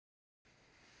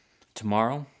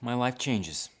Tomorrow, my life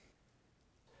changes.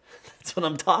 That's what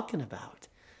I'm talking about.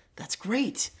 That's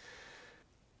great.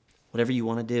 Whatever you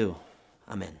want to do,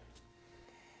 I'm in.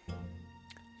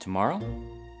 Tomorrow,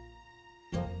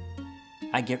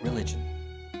 I get religion.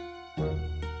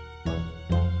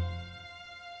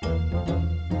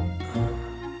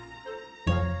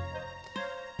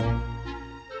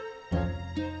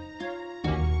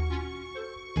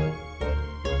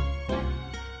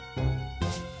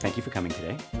 Thank you for coming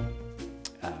today.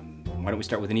 Why don't we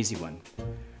start with an easy one?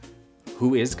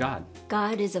 Who is God?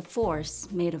 God is a force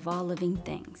made of all living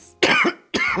things.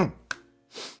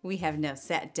 We have no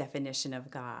set definition of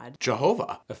God.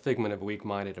 Jehovah. A figment of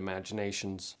weak-minded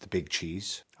imaginations. The big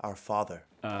cheese. Our Father.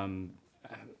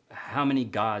 How many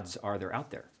gods are there out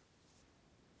there?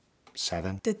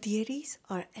 7. The deities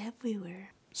are everywhere.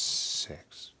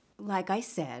 6. Like I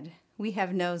said, we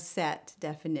have no set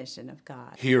definition of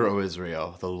God. Hear, O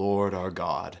Israel, the Lord our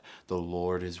God, the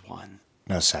Lord is one.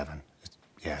 No, 7.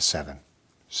 Yeah, 7.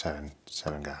 7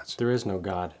 gods. There is no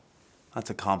God. That's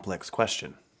a complex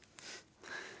question.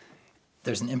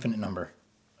 There's an infinite number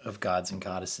of gods and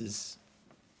goddesses,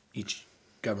 each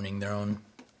governing their own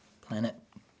planet.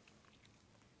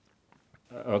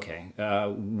 Okay,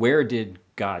 where did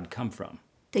God come from?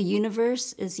 The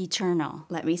universe is eternal.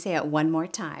 Let me say it one more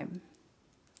time.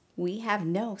 We have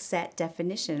no set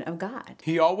definition of God.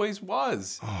 He always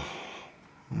was.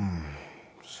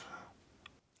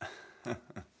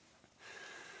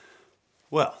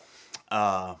 Well,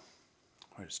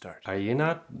 where to start? Are you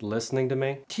not listening to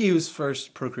me? He was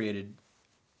first procreated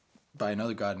by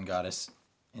another god and goddess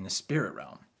in the spirit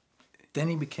realm. Then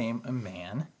he became a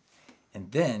man,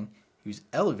 and then he was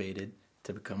elevated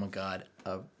to become a god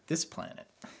of this planet.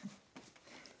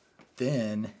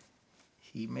 Then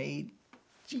he made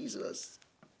Jesus.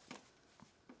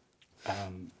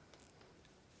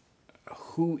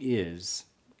 Who is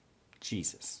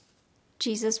Jesus?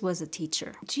 Jesus was a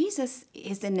teacher. Jesus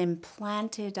is an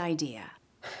implanted idea.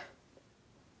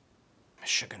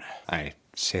 Sugar. I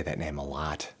say that name a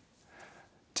lot.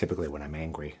 Typically when I'm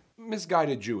angry.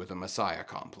 Misguided Jew with a messiah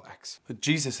complex. But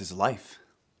Jesus is life.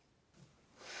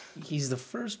 He's the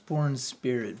firstborn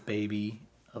spirit baby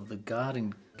of the god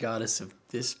and goddess of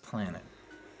this planet.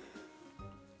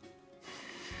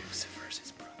 Lucifer's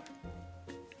his brother.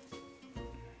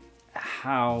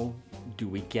 How do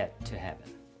we get to heaven?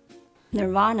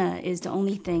 Nirvana is the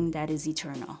only thing that is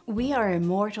eternal. We are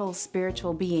immortal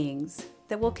spiritual beings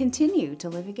that will continue to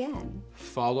live again.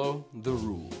 Follow the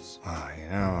rules.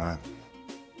 I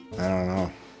don't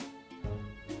know.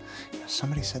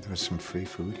 Somebody said there was some free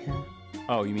food here?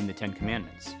 Oh, you mean the 10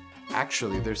 Commandments?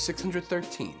 Actually, there's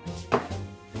 613.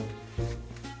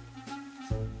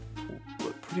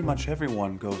 But pretty much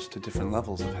everyone goes to different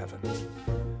levels of heaven.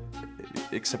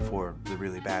 Except for the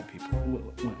really bad people.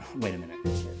 Wait a minute.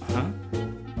 Huh?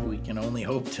 We can only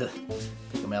hope to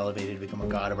become elevated, become a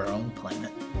god of our own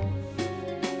planet.